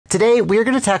Today, we're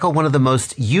going to tackle one of the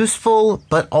most useful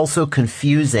but also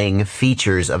confusing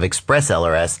features of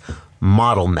ExpressLRS,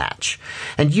 model match.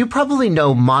 And you probably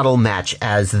know model match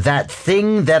as that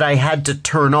thing that I had to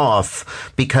turn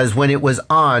off because when it was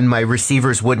on, my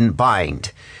receivers wouldn't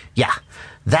bind. Yeah,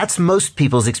 that's most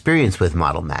people's experience with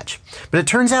model match. But it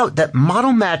turns out that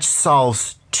model match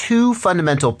solves two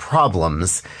fundamental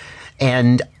problems,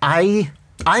 and I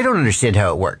don't understand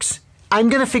how it works. I'm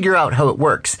going to figure out how it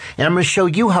works, and I'm going to show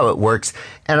you how it works,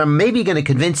 and I'm maybe going to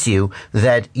convince you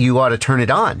that you ought to turn it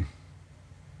on.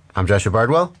 I'm Joshua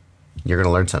Bardwell. You're going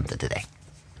to learn something today.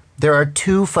 There are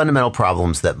two fundamental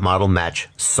problems that model match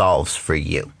solves for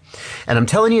you. And I'm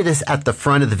telling you this at the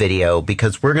front of the video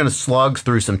because we're going to slog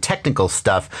through some technical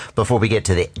stuff before we get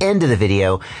to the end of the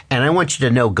video, and I want you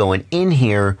to know going in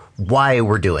here why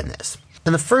we're doing this.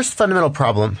 And the first fundamental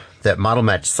problem that model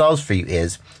match solves for you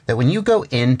is that when you go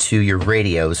into your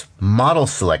radio's model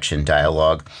selection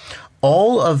dialog,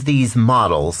 all of these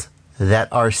models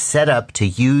that are set up to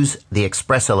use the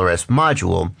ExpressLRS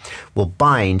module will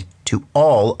bind to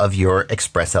all of your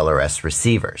ExpressLRS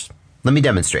receivers. Let me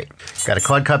demonstrate. Got a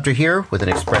quadcopter here with an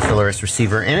ExpressLRS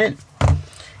receiver in it.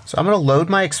 So I'm going to load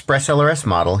my ExpressLRS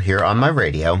model here on my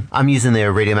radio. I'm using the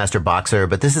Radiomaster Boxer,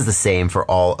 but this is the same for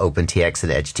all OpenTX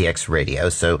and EdgeTX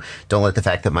radios, so don't let the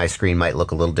fact that my screen might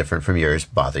look a little different from yours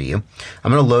bother you.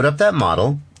 I'm going to load up that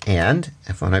model, and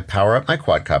when I power up my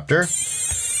quadcopter,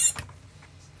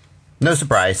 no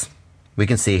surprise, we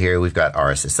can see here we've got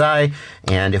RSSI,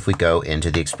 and if we go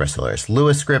into the ExpressLRS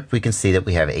Lua script, we can see that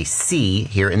we have a C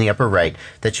here in the upper right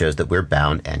that shows that we're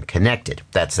bound and connected.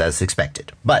 That's as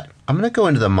expected. But I'm going to go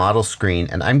into the model screen,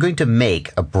 and I'm going to make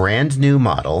a brand new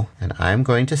model, and I'm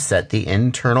going to set the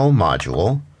internal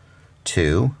module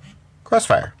to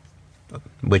Crossfire,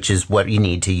 which is what you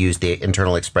need to use the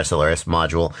internal ExpressLRS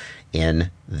module in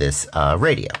this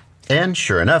radio. And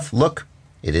sure enough, look,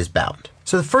 it is bound.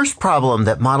 So the first problem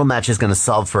that model match is going to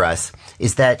solve for us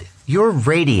is that your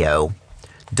radio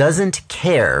doesn't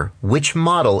care which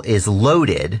model is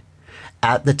loaded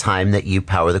at the time that you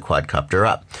power the quadcopter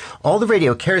up. All the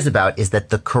radio cares about is that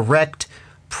the correct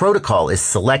protocol is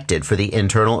selected for the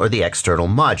internal or the external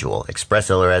module,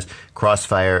 ExpressLRS,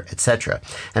 Crossfire, etc.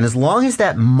 And as long as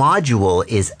that module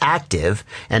is active,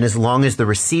 and as long as the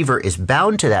receiver is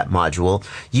bound to that module,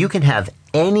 you can have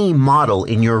any model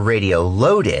in your radio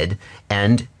loaded,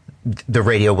 and the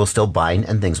radio will still bind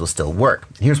and things will still work.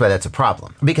 Here's why that's a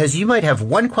problem. Because you might have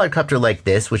one quadcopter like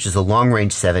this, which is a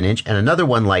long-range 7-inch, and another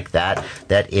one like that,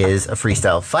 that is a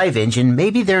freestyle 5-inch, and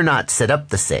maybe they're not set up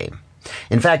the same.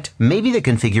 In fact, maybe the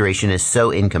configuration is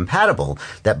so incompatible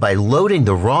that by loading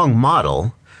the wrong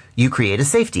model, you create a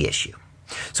safety issue.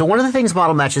 So one of the things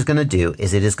model match is going to do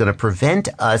is it is going to prevent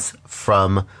us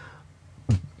from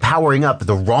powering up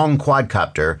the wrong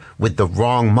quadcopter with the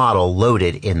wrong model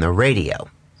loaded in the radio.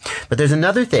 But there's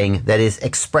another thing that is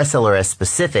ExpressLRS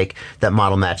specific that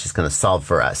model match is going to solve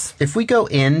for us. If we go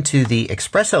into the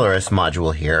ExpressLRS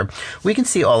module here, we can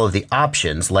see all of the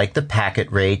options like the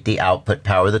packet rate, the output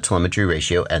power, the telemetry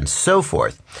ratio, and so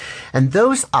forth. And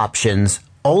those options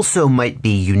also might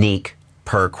be unique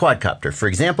per quadcopter. For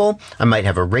example, I might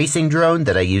have a racing drone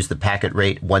that I use the packet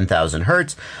rate 1000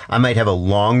 Hertz. I might have a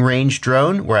long range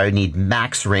drone where I need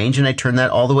max range and I turn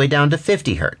that all the way down to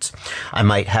 50 Hertz. I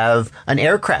might have an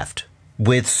aircraft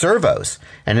with servos,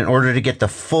 and in order to get the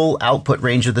full output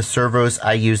range of the servos,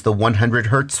 I use the 100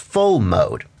 Hertz full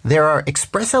mode. There are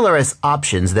ExpressLRS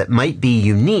options that might be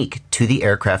unique to the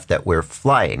aircraft that we're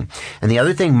flying. And the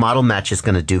other thing model match is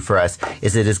going to do for us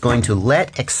is it is going to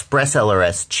let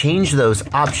ExpressLRS change those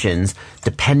options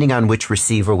depending on which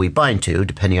receiver we bind to,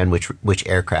 depending on which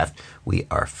aircraft we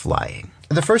are flying.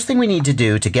 The first thing we need to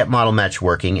do to get model match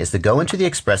working is to go into the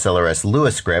ExpressLRS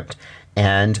Lua script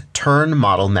and turn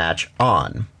model match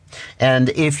on. And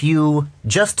if you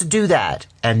just do that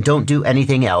and don't do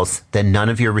anything else, then none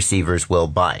of your receivers will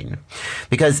bind.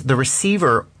 Because the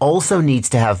receiver also needs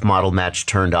to have model match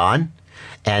turned on.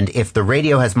 And if the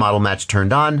radio has model match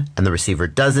turned on and the receiver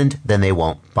doesn't, then they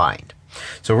won't bind.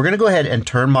 So we're going to go ahead and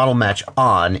turn model match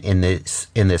on in this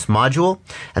module.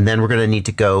 And then we're going to need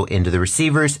to go into the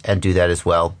receivers and do that as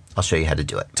well. I'll show you how to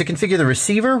do it. To configure the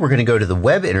receiver, we're going to go to the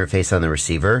web interface on the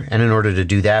receiver. And in order to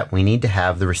do that, we need to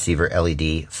have the receiver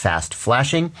LED fast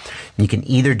flashing. You can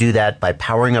either do that by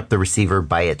powering up the receiver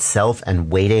by itself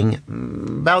and waiting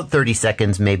about 30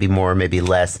 seconds, maybe more, maybe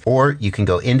less. Or you can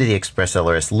go into the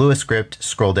ExpressLRS Lua script,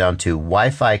 scroll down to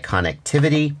Wi-Fi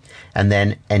connectivity, and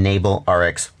then enable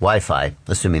RX Wi-Fi,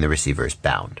 assuming the receiver is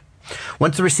bound.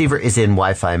 Once the receiver is in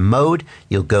Wi-Fi mode,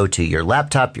 you'll go to your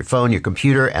laptop, your phone, your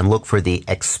computer, and look for the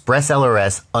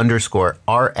ExpressLRS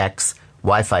 _RX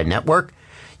Wi-Fi network.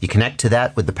 You connect to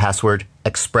that with the password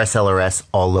ExpressLRS,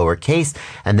 all lowercase,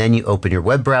 and then you open your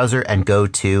web browser and go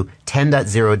to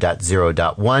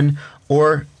 10.0.0.1,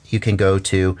 or you can go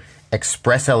to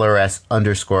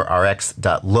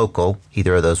ExpressLRS_RX.local.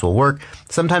 Either of those will work.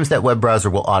 Sometimes that web browser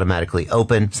will automatically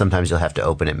open. Sometimes you'll have to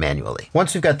open it manually.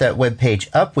 Once we've got that web page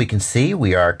up, we can see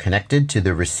we are connected to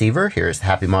the receiver. Here's the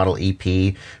Happy Model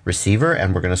EP receiver,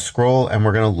 and we're going to scroll and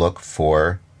we're going to look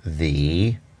for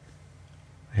the,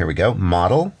 here we go,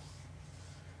 model.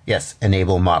 Yes,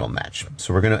 enable model match.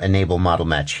 So we're going to enable model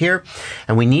match here,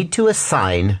 and we need to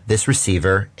assign this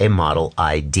receiver a model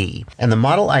ID. And the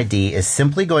model ID is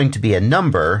simply going to be a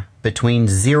number between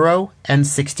 0 and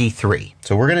 63.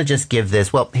 So we're going to just give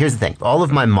this, well, here's the thing. All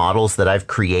of my models that I've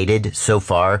created so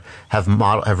far have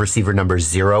receiver number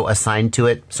 0 assigned to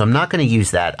it. So I'm not going to use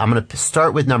that. I'm going to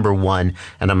start with number 1,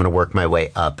 and I'm going to work my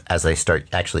way up as I start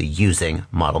actually using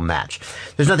model match.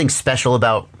 There's nothing special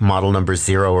about model number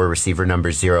 0 or receiver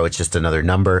number 0. It's just another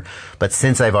number. But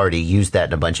since I've already used that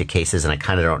in a bunch of cases and I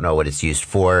kind of don't know what it's used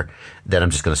for, then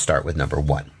I'm just going to start with number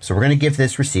 1. So we're going to give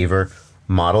this receiver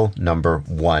model number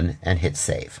 1 and hit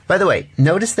save. By the way,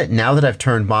 notice that now that I've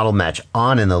turned model match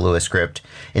on in the Lua script,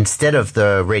 instead of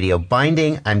the radio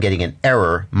binding, I'm getting an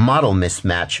error, model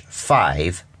mismatch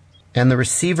 5, and the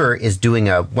receiver is doing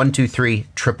a 1, 2, 3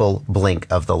 triple blink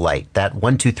of the light. That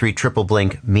 1, 2, 3 triple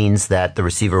blink means that the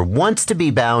receiver wants to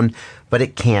be bound, but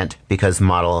it can't because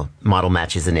model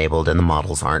match is enabled and the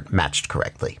models aren't matched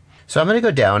correctly. So I'm going to go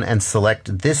down and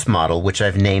select this model, which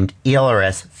I've named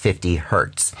ELRS 50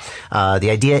 Hertz. The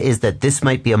idea is that this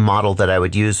might be a model that I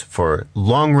would use for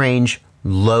long range,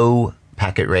 low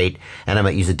packet rate, and I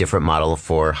might use a different model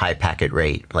for high packet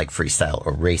rate, like freestyle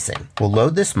or racing. We'll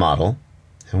load this model,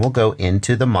 and we'll go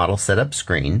into the model setup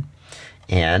screen,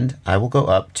 and I will go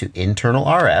up to internal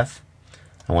RF.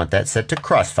 I want that set to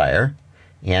crossfire.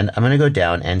 And I'm going to go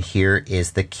down, and here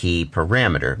is the key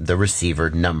parameter, the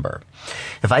receiver number.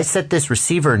 If I set this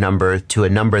receiver number to a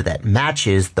number that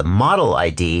matches the model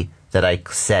ID that I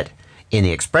set in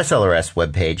the ExpressLRS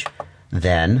webpage,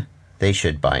 then they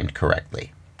should bind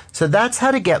correctly. So that's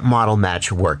how to get model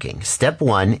match working. Step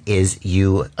 1 is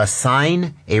you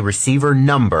assign a receiver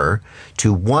number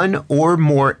to one or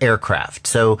more aircraft.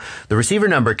 So the receiver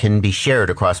number can be shared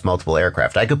across multiple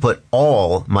aircraft. I could put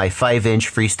all my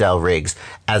 5-inch freestyle rigs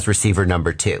as receiver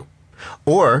number 2.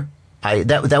 Or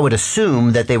that would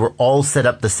assume that they were all set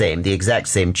up the same, the exact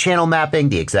same channel mapping,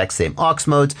 the exact same aux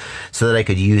modes, so that I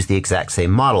could use the exact same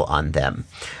model on them.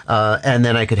 And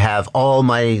then I could have all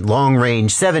my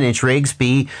long-range 7-inch rigs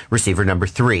be receiver number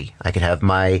 3. I could have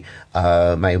my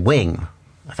wing.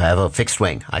 If I have a fixed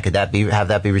wing, I could have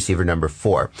that be receiver number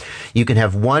 4. You can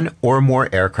have one or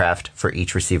more aircraft for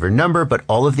each receiver number, but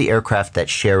all of the aircraft that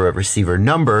share a receiver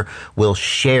number will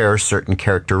share certain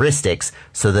characteristics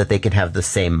so that they can have the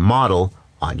same model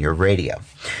on your radio.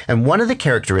 And one of the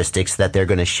characteristics that they're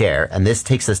going to share, and this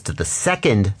takes us to the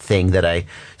second thing that I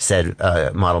said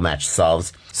model match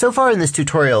solves. So far in this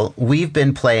tutorial, we've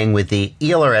been playing with the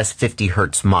ELRS 50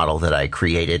 Hertz model that I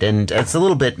created, and it's a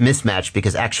little bit mismatched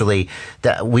because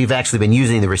we've actually been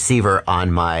using the receiver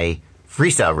on my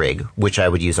freestyle rig, which I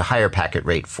would use a higher packet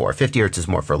rate for. 50 Hertz is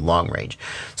more for long range.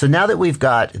 So now that we've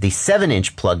got the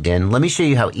 7-inch plugged in, let me show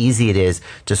you how easy it is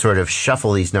to sort of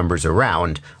shuffle these numbers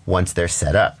around once they're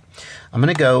set up. I'm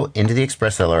going to go into the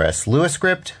ExpressLRS Lua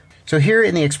script. So here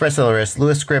in the ExpressLRS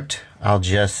Lua script, I'll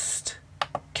just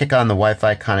kick on the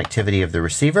Wi-Fi connectivity of the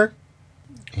receiver,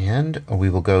 and we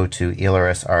will go to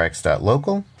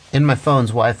ELRS_RX.local. In my phone's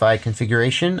Wi-Fi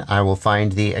configuration, I will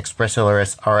find the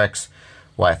ExpressLRS_RX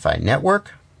Wi-Fi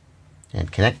network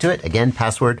and connect to it. Again,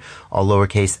 password, all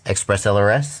lowercase,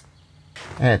 ExpressLRS.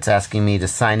 And it's asking me to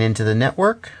sign into the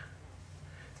network.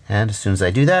 And as soon as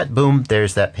I do that, boom,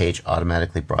 there's that page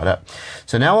automatically brought up.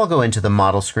 So now I'll go into the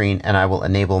model screen and I will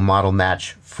enable model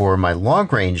match for my long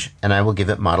range, and I will give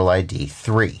it model ID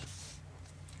 3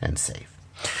 and save.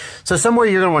 So somewhere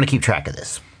you're going to want to keep track of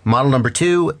this. Model number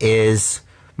 2 is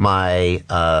my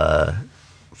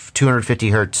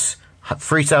 250 Hertz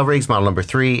freestyle rigs. Model number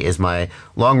 3 is my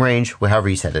long range, however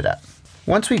you set it up.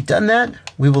 Once we've done that,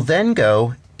 we will then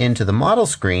go into the model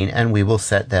screen and we will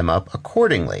set them up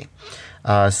accordingly.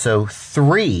 So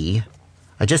 3,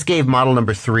 I just gave model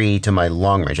number 3 to my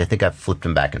long range. I think I've flipped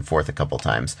them back and forth a couple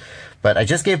times. But I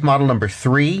just gave model number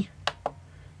 3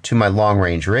 to my long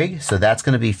range rig. So that's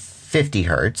going to be 50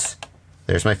 Hertz.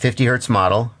 There's my 50 Hertz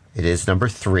model. It is number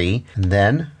 3. And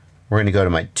then we're going to go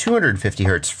to my 250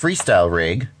 Hertz freestyle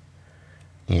rig.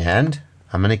 And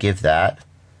I'm going to give that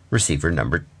receiver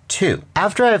number 2.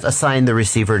 After I've assigned the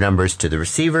receiver numbers to the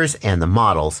receivers and the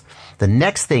models, the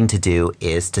next thing to do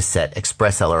is to set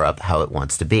ExpressLR up how it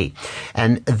wants to be.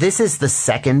 And this is the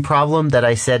second problem that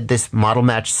I said this model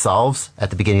match solves at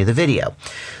the beginning of the video.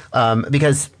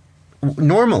 Because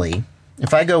normally,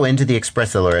 if I go into the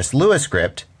ExpressLRS Lua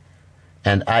script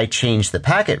and I change the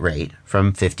packet rate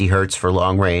from 50 hertz for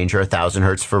long range or 1000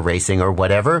 hertz for racing or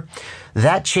whatever,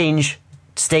 that change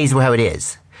stays how it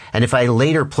is. And if I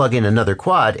later plug in another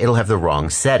quad, it'll have the wrong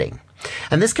setting.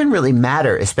 And this can really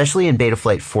matter, especially in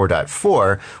Betaflight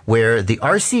 4.4, where the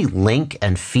RC link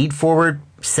and feed forward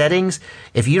settings,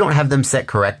 if you don't have them set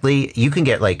correctly, you can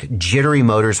get like jittery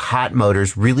motors, hot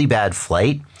motors, really bad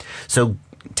flight. So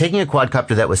taking a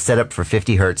quadcopter that was set up for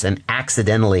 50 hertz and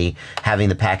accidentally having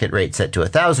the packet rate set to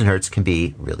 1000 hertz can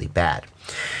be really bad.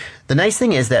 The nice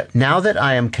thing is that now that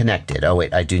I am connected, oh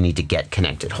wait, I do need to get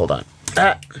connected, hold on.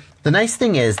 The nice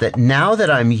thing is that now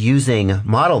that I'm using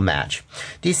model match,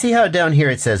 do you see how down here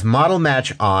it says model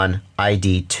match on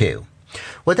ID 2?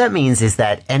 What that means is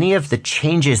that any of the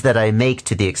changes that I make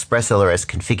to the ExpressLRS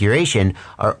configuration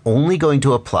are only going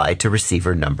to apply to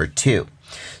receiver number 2.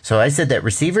 So I said that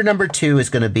receiver number 2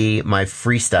 is going to be my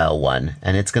freestyle one,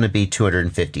 and it's going to be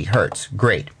 250 hertz.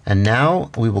 Great. And now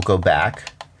we will go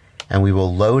back and we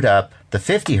will load up the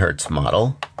 50 hertz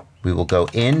model. We will go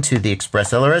into the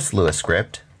ExpressLRS Lua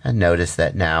script and notice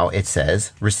that now it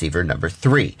says receiver number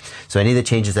 3. So any of the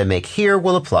changes I make here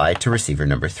will apply to receiver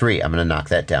number 3. I'm going to knock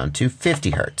that down to 50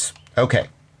 hertz. Okay,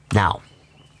 now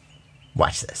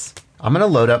watch this. I'm going to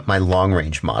load up my long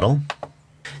range model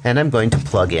and I'm going to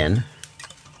plug in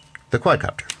the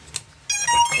quadcopter.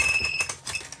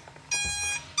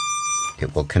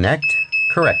 It will connect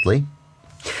correctly.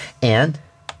 And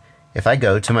if I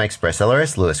go to my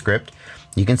ExpressLRS Lua script,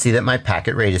 you can see that my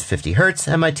packet rate is 50 hertz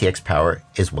and my TX power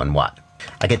is 1 watt.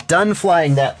 I get done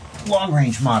flying that long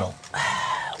range model.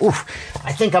 Oof,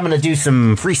 I think I'm going to do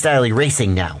some freestyle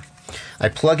racing now. I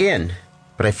plug in,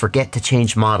 but I forget to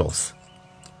change models.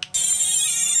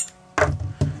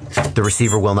 The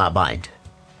receiver will not bind.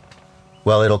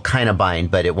 Well, it'll kind of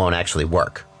bind, but it won't actually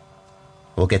work.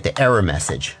 We'll get the error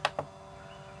message.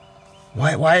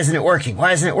 Why isn't it working?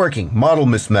 Why isn't it working? Model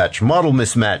mismatch, model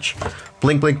mismatch.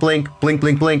 Blink, blink, blink, blink,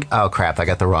 blink, blink. Oh crap, I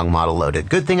got the wrong model loaded.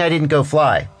 Good thing I didn't go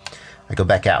fly. I go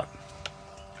back out.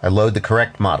 I load the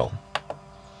correct model.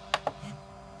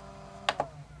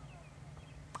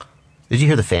 Did you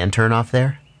hear the fan turn off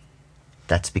there?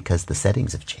 That's because the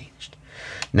settings have changed.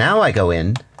 Now I go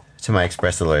in to my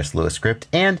ExpressLRS Lua script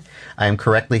and I am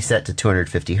correctly set to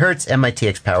 250 hertz and my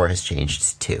TX power has changed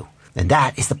to 2. And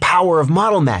that is the power of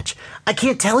model match. I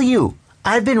can't tell you.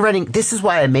 I've been running, this is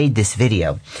why I made this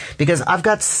video, because I've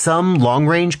got some long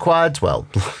range quads. Well,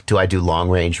 do I do long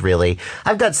range really?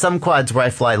 I've got some quads where I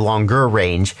fly longer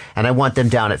range and I want them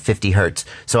down at 50 hertz.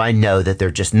 So I know that they're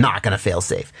just not going to fail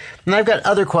safe. And I've got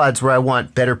other quads where I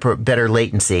want better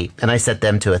latency and I set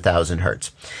them to 1000 hertz.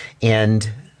 And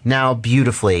now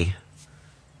beautifully,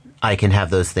 I can have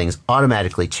those things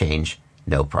automatically change,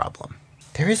 no problem.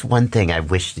 There is one thing I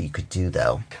wish that you could do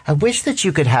though. I wish that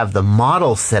you could have the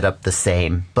model set up the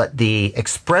same, but the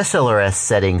ExpressLRS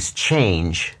settings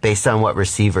change based on what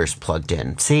receiver's plugged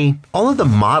in. See, all of the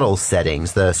model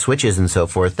settings, the switches and so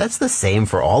forth, that's the same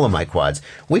for all of my quads.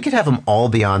 We could have them all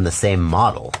be on the same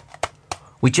model.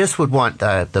 We just would want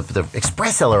the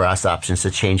ExpressLRS options to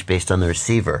change based on the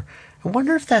receiver. I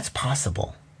wonder if that's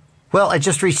possible. Well, I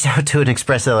just reached out to an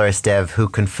ExpressLRS dev who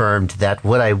confirmed that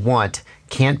what I want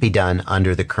can't be done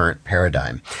under the current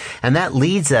paradigm. And that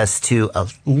leads us to a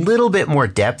little bit more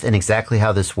depth in exactly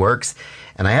how this works.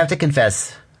 And I have to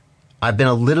confess, I've been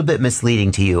a little bit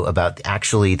misleading to you about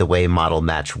actually the way model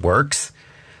match works.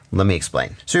 Let me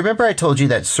explain. So remember I told you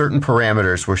that certain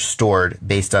parameters were stored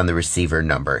based on the receiver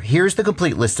number. Here's the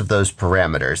complete list of those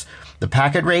parameters: the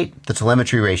packet rate, the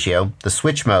telemetry ratio, the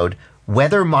switch mode,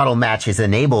 whether model match is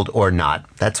enabled or not.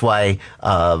 That's why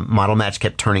model match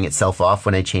kept turning itself off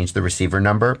when I changed the receiver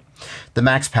number, the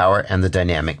max power, and the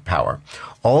dynamic power.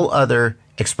 All other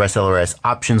ExpressLRS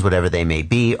options, whatever they may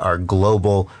be, are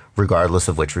global regardless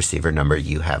of which receiver number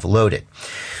you have loaded.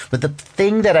 But the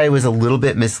thing that I was a little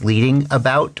bit misleading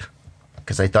about,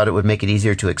 because I thought it would make it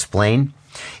easier to explain,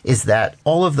 is that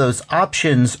all of those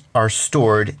options are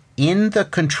stored in the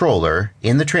controller,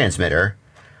 in the transmitter,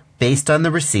 based on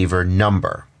the receiver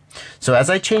number. So as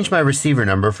I change my receiver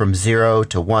number from 0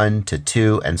 to 1 to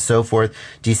 2 and so forth,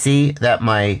 do you see that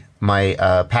my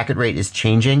packet rate is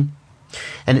changing?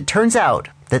 And it turns out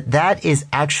that that is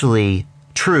actually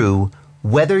true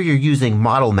whether you're using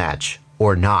model match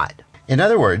or not. In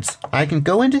other words, I can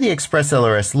go into the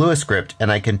ExpressLRS Lua script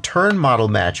and I can turn model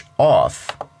match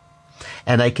off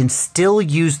and I can still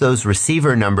use those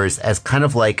receiver numbers as kind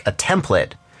of like a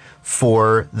template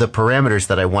for the parameters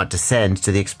that I want to send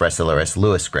to the ExpressLRS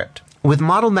Lua script. With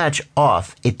model match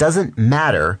off, it doesn't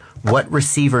matter what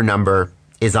receiver number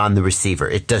is on the receiver.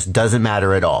 It just doesn't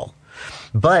matter at all.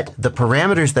 But the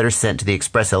parameters that are sent to the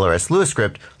ExpressLRS Lua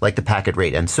script, like the packet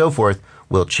rate and so forth,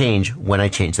 will change when I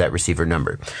change that receiver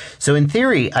number. So in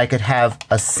theory, I could have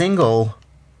a single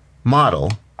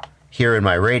model here in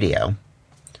my radio,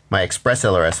 my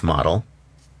ExpressLRS model,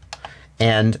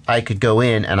 and I could go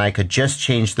in and I could just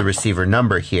change the receiver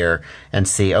number here and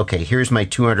see, okay, here's my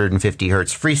 250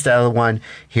 hertz freestyle one,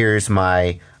 here's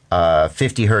my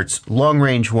 50 hertz long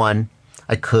range one.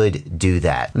 I could do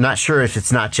that. I'm not sure if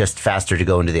it's not just faster to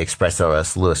go into the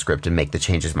ExpressLRS Lua script and make the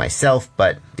changes myself,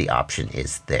 but the option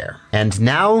is there. And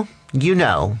now you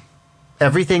know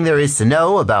everything there is to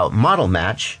know about model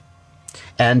match.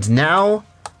 And now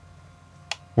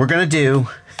we're going to do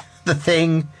the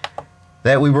thing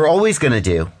that we were always going to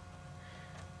do.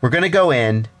 We're going to go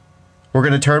in, we're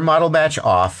going to turn model match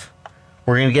off,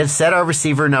 we're going to set our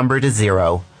receiver number to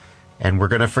 0, and we're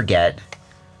going to forget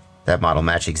that model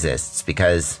match exists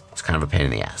because it's kind of a pain in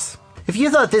the ass. If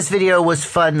you thought this video was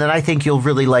fun, then I think you'll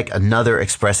really like another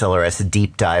ExpressLRS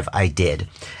deep dive I did.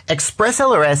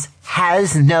 ExpressLRS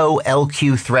has no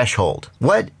LQ threshold.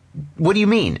 What do you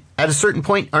mean? At a certain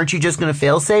point, aren't you just going to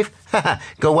fail safe?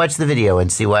 Go watch the video and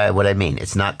see what I mean.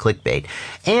 It's not clickbait.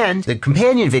 And the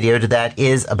companion video to that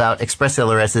is about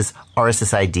ExpressLRS's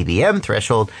RSSI dBm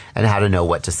threshold and how to know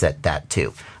what to set that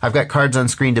to. I've got cards on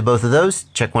screen to both of those.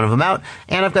 Check one of them out.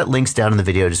 And I've got links down in the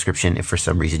video description if for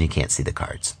some reason you can't see the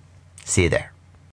cards. See you there.